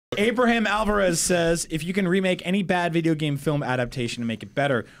Abraham Alvarez says, if you can remake any bad video game film adaptation and make it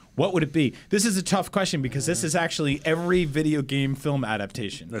better, what would it be? This is a tough question because this is actually every video game film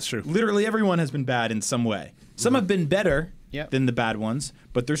adaptation. That's true. Literally everyone has been bad in some way. Some have been better than the bad ones,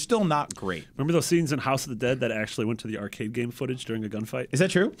 but they're still not great. Remember those scenes in House of the Dead that actually went to the arcade game footage during a gunfight? Is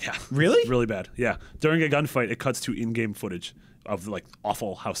that true? Yeah. Really? Really bad. Yeah. During a gunfight, it cuts to in-game footage of like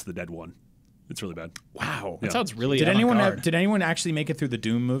awful House of the Dead one. It's really bad. Wow. That sounds really Did avant-garde. anyone actually make it through the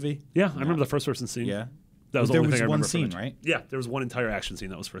Doom movie? Yeah, I remember the first person scene. Yeah. That was the There only was thing I one remember from scene, it. right? Yeah, there was one entire action scene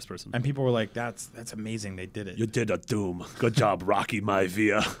that was first person. And people were like, "That's amazing. They did it." You did a Doom. Good job, Rocky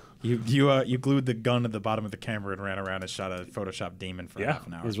Maivia. You glued the gun at the bottom of the camera and ran around and shot a Photoshop demon for half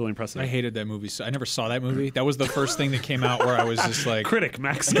an hour. It was really impressive. I hated that movie. So I never saw that movie. That was the first thing that came out where I was just like, Critic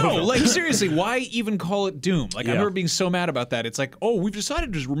Max. no, Scoville. like seriously, why even call it Doom? Like I remember being so mad about that. It's like, oh, we've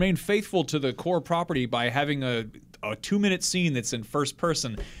decided to remain faithful to the core property by having a 2-minute scene that's in first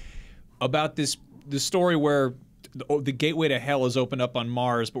person about the story where the gateway to hell is opened up on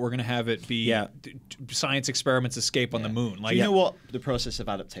Mars, but we're going to have it be science experiments escape on the moon. Like, Do you know what the process of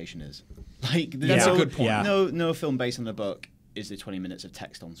adaptation is? Like, That's a good point. Yeah. No film based on the book is the 20 minutes of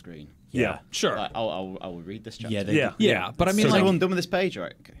text on screen. Yeah. sure. Like, I will read this chapter. Yeah, but I mean, So is like, everyone done with this page?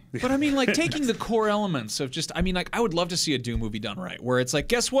 Right. Okay. but I mean, like taking the core elements of just, I mean, like I would love to see a Doom movie done right, where it's like,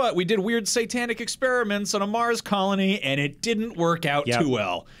 guess what? We did weird satanic experiments on a Mars colony, and it didn't work out too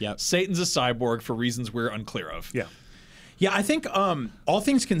well. Yep. Satan's a cyborg for reasons we're unclear of. Yeah. Yeah, I think all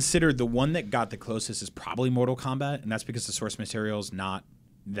things considered, the one that got the closest is probably Mortal Kombat, and that's because the source material is not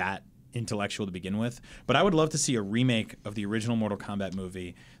that intellectual to begin with. But I would love to see a remake of the original Mortal Kombat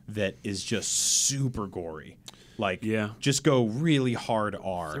movie that is just super gory. Like, just go really hard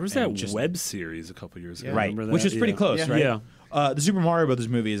R. There was that web series a couple years ago. Right, Remember that? which was pretty close, right? Yeah. The Super Mario Brothers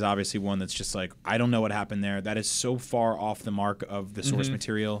movie is obviously one that's just like, I don't know what happened there. That is so far off the mark of the source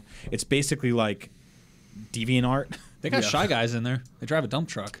material. It's basically like DeviantArt. They got Shy Guys in there. They drive a dump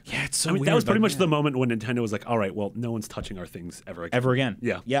truck. Yeah, it's so I mean, weird. that was pretty much the moment when Nintendo was like, all right, well, no one's touching our things ever again.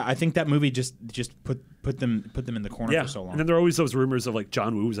 Yeah. Yeah, I think that movie just put them in the corner for so long. And then there are always those rumors of like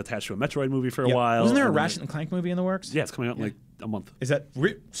John Woo was attached to a Metroid movie for a while. Wasn't there a and Ratchet and Clank movie in the works? Yeah, it's coming out in like a month. Is that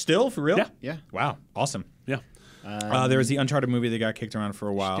still for real? Yeah. Yeah. Wow, awesome. Yeah. There was the Uncharted movie that got kicked around for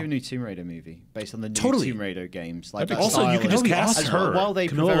a while. Do a new Tomb Raider movie based on the new Totally. Tomb Raider games. Like That'd be that also, style you could of- just cast awesome. her. While they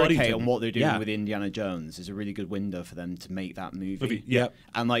Camilla prevaricate Luddington. on what they're doing Yeah. with Indiana Jones, is a really good window for them to make that movie. Yep.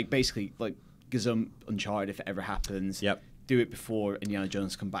 And like basically like gazump Uncharted if it ever happens. Yep. Do it before Indiana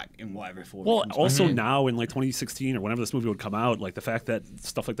Jones come back in whatever form. Well, it comes also back. now in like 2016 or whenever this movie would come out, like the fact that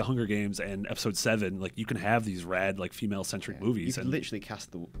stuff like the Hunger Games and Episode 7, like you can have these rad like female-centric you movies. can And literally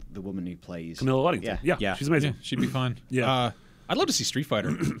cast the woman who plays Camilla Luddington. Yeah, she's amazing. Yeah, she'd be fine. Yeah. I'd love to see Street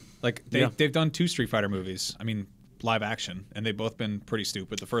Fighter. Like they've done 2 Street Fighter movies. I mean, live action, and they've both been pretty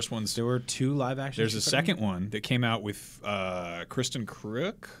stupid. The first one's There were 2 live action. there's a second one that came out with Kristen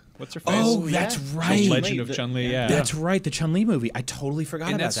Kruk. What's her face? Oh, that's yeah. right. The Legend of Chun-Li. Yeah. That's right. The Chun-Li movie. I totally forgot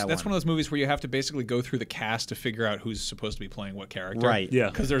And about that's that one of those movies where you have to basically go through the cast to figure out who's supposed to be playing what character. Right. Yeah.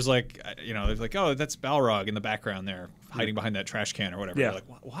 Because there's like, there's like, oh, that's Balrog in the background there, hiding behind that trash can or whatever. Yeah. You're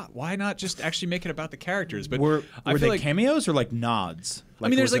like, why not just actually make it about the characters? But Were I feel they like, cameos or like nods? I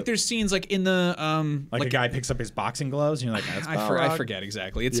mean, was it- there's scenes like in the like a guy picks up his boxing gloves and you're like, that's I Balrog. forget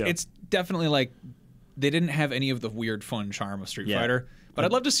exactly. It's Yeah. it's definitely like they didn't have any of the weird fun charm of Street Yeah. Fighter. But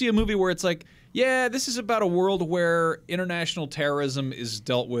I'd love to see a movie where it's like, yeah, this is about a world where international terrorism is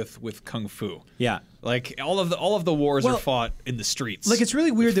dealt with kung fu. Yeah. Like all of the wars Well, are fought in the streets. Like, it's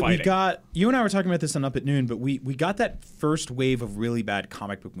really weird that we fighting. got, you and I were talking about this on Up at Noon, but we got that first wave of really bad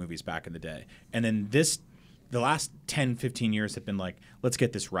comic book movies back in the day. And then the last 10, 15 years have been like, let's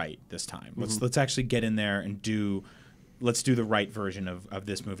get this right this time. Let's actually get in there and let's do the right version of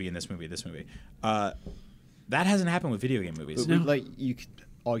this movie and this movie, this movie. That hasn't happened with video game movies. But like you could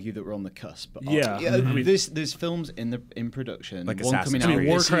argue that we're on the cusp. But Yeah. I mean- there's films in production. Like one Assassin's coming out Creed.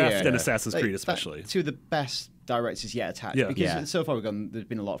 this Warcraft year. and Assassin's Creed that- especially. Two of the best directors yet attached. Yeah. Because Yeah. so far there's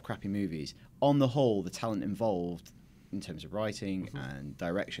been a lot of crappy movies. On the whole, the talent involved in terms of writing and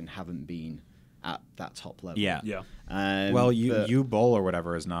direction haven't been at that top level. Yeah. Yeah. Well, but- you Bull or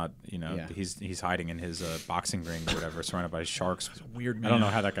whatever is not, Yeah. he's hiding in his boxing ring or whatever, surrounded by sharks. weird I don't man. know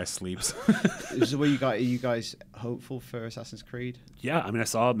how that guy sleeps. So are you guys hopeful for Assassin's Creed? Yeah, I mean, I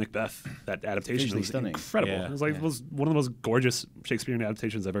saw Macbeth, that adaptation. Visually It was stunning. incredible. Yeah. It was like it was one of the most gorgeous Shakespearean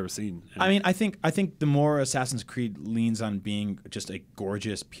adaptations I've ever seen. And I mean, I think the more Assassin's Creed leans on being just a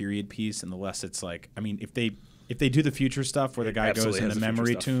gorgeous period piece, and the less it's like, I mean, if they do the future stuff where the guy goes absolutely in has the the future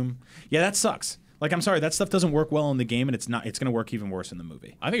memory stuff. tomb, yeah, that sucks. Like, I'm sorry, that stuff doesn't work well in the game, and it's going to work even worse in the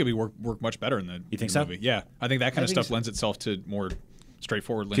movie. I think it'd be work much better in the You think in the so? movie. Yeah, I think that kind of think stuff so. lends itself to more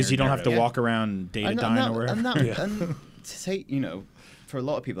straightforward linear. Because you don't have to narrative. walk around Datadyne or wherever. And to take, you know, for a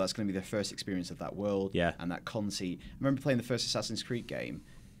lot of people, that's going to be their first experience of that world and that conceit. I remember playing the first Assassin's Creed game.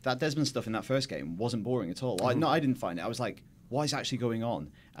 That Desmond stuff in that first game wasn't boring at all. I didn't find it. I was like, what is actually going on?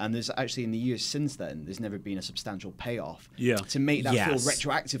 And there's actually, in the years since then, there's never been a substantial payoff to make that feel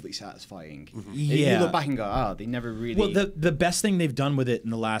retroactively satisfying. You look back and go, they never really... Well, the best thing they've done with it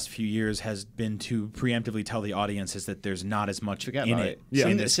in the last few years has been to preemptively tell the audiences that there's not as much in it.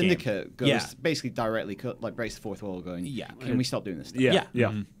 In this Syndicate game. goes basically directly breaks the fourth wall going, can we stop doing this stuff?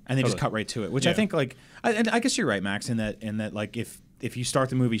 And they just cut right to it, which I think, like... And I guess you're right, Max, in that like, if you start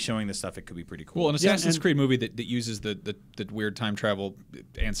the movie showing this stuff, it could be pretty cool. Well, an Assassin's Creed movie that uses the weird time travel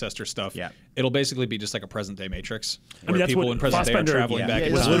ancestor stuff, it'll basically be just like a present-day Matrix, where that's people what in present day are traveling back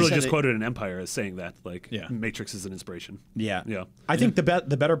in was time. literally just quoted in Empire as saying that, like, Matrix is an inspiration. Yeah. I think the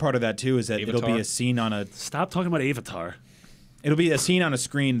better part of that, too, is that it'll be a scene on a... Stop talking about Avatar. It'll be a scene on a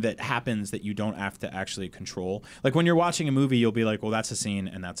screen that happens that you don't have to actually control. Like when you're watching a movie, you'll be like, well, that's a scene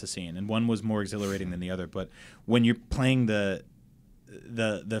and that's a scene. And one was more exhilarating than the other. But when you're playing the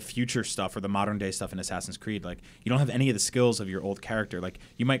future stuff or the modern day stuff in Assassin's Creed, like you don't have any of the skills of your old character. Like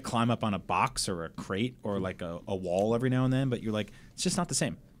you might climb up on a box or a crate or like a wall every now and then, but you're like, it's just not the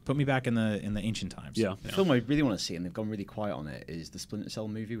same. Put me back in the ancient times. The film I really want to see, and they've gone really quiet on it, is the Splinter Cell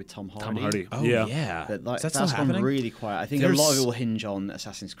movie with Tom Hardy. Tom Hardy. Oh yeah. That's gone really quiet. I think a lot of it will hinge on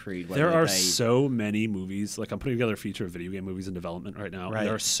Assassin's Creed. There are so many movies. Like I'm putting together a feature of video game movies in development right now.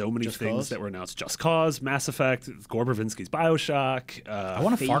 There are so many things that were announced. Just Cause, Mass Effect, Gore Verbinski's BioShock. I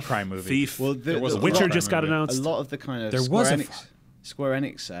want a Far Cry movie. Thief. Well, The Witcher just got announced. A lot of the kind of Square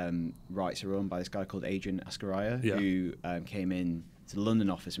Enix rights are owned by this guy called Adrian Ascaraya, who came in to the London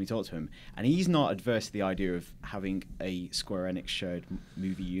office, and we talked to him, and he's not adverse to the idea of having a Square Enix shared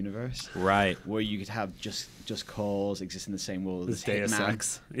movie universe, right? Where you could have just Cause exist in the same world as Deus Hitman.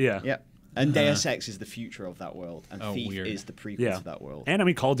 Ex, and Deus Ex is the future of that world, and Thief is the prequel to that world. And I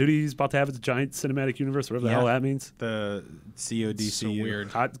mean, Call of Duty's about to have its giant cinematic universe, whatever the hell that means. The CODC, so weird.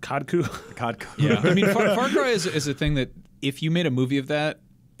 CODCU. Yeah, I mean, Far Cry is a thing that if you made a movie of that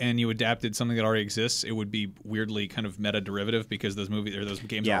and you adapted something that already exists, it would be weirdly kind of meta derivative because those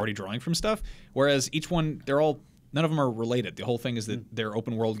games are already drawing from stuff. Whereas each one, none of them are related. The whole thing is that they're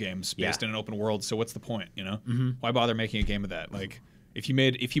open world games based in an open world. So what's the point? You know, why bother making a game of that? Like if you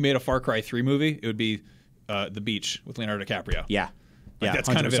made a Far Cry 3 movie, it would be The Beach with Leonardo DiCaprio. That's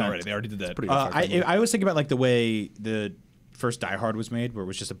 100%. Kind of it already. They already did that. I always think about like the way the first Die Hard was made, where it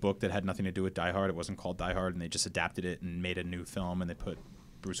was just a book that had nothing to do with Die Hard. It wasn't called Die Hard, and they just adapted it and made a new film, and they put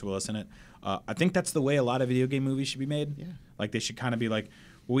Bruce Willis in it. I think that's the way a lot of video game movies should be made. Yeah. Like they should kind of be like,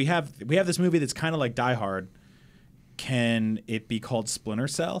 well, we have this movie that's kind of like Die Hard. Can it be called Splinter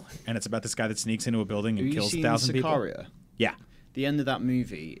Cell? And it's about this guy that sneaks into a building and kills 1,000 people. Sicario? Yeah. The end of that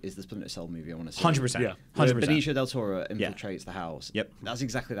movie is the Splinter Cell movie I want to see. 100%. Yeah. 100%. Benicio del Toro infiltrates the house. Yep. That's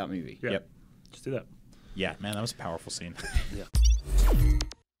exactly that movie. Yep. Just do that. Yeah, man, that was a powerful scene. Yeah.